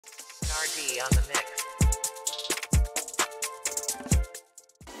RD on the mix.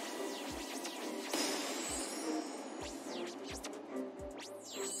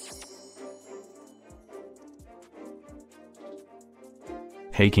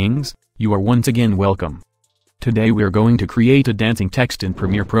 Hey Kings, you are once again welcome. Today we are going to create a dancing text in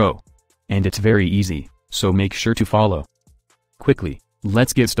Premiere Pro. And it's very easy, so make sure to follow. Quickly,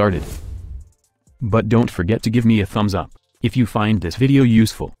 let's get started. But don't forget to give me a thumbs up if you find this video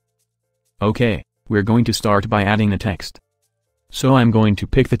useful. Okay, we're going to start by adding the text. So I'm going to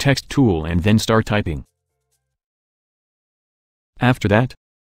pick the text tool and then start typing. After that,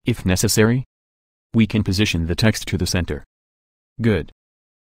 if necessary, we can position the text to the center. Good.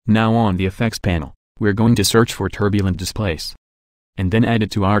 Now on the effects panel, we're going to search for turbulent displace. And then add it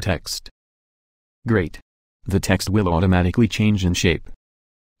to our text. Great. The text will automatically change in shape.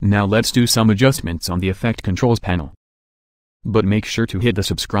 Now let's do some adjustments on the effect controls panel. But make sure to hit the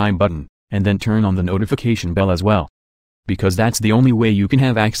subscribe button, and then turn on the notification bell as well. Because that's the only way you can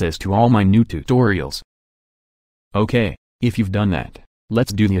have access to all my new tutorials. Okay, if you've done that,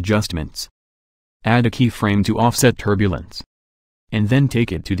 let's do the adjustments. Add a keyframe to offset turbulence. And then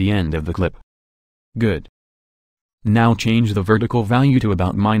take it to the end of the clip. Good. Now change the vertical value to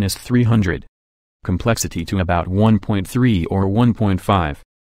about -300. Complexity to about 1.3 or 1.5.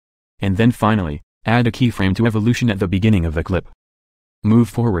 And then finally, add a keyframe to evolution at the beginning of the clip. Move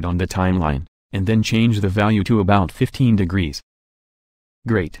forward on the timeline, and then change the value to about 15 degrees.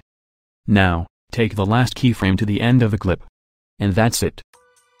 Great. Now, take the last keyframe to the end of the clip. And that's it.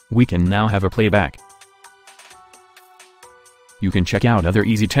 We can now have a playback. You can check out other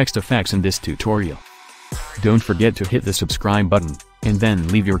easy text effects in this tutorial. Don't forget to hit the subscribe button, and then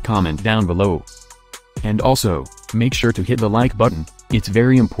leave your comment down below. And also, make sure to hit the like button, it's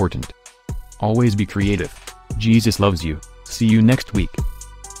very important. Always be creative. Jesus loves you. See you next week.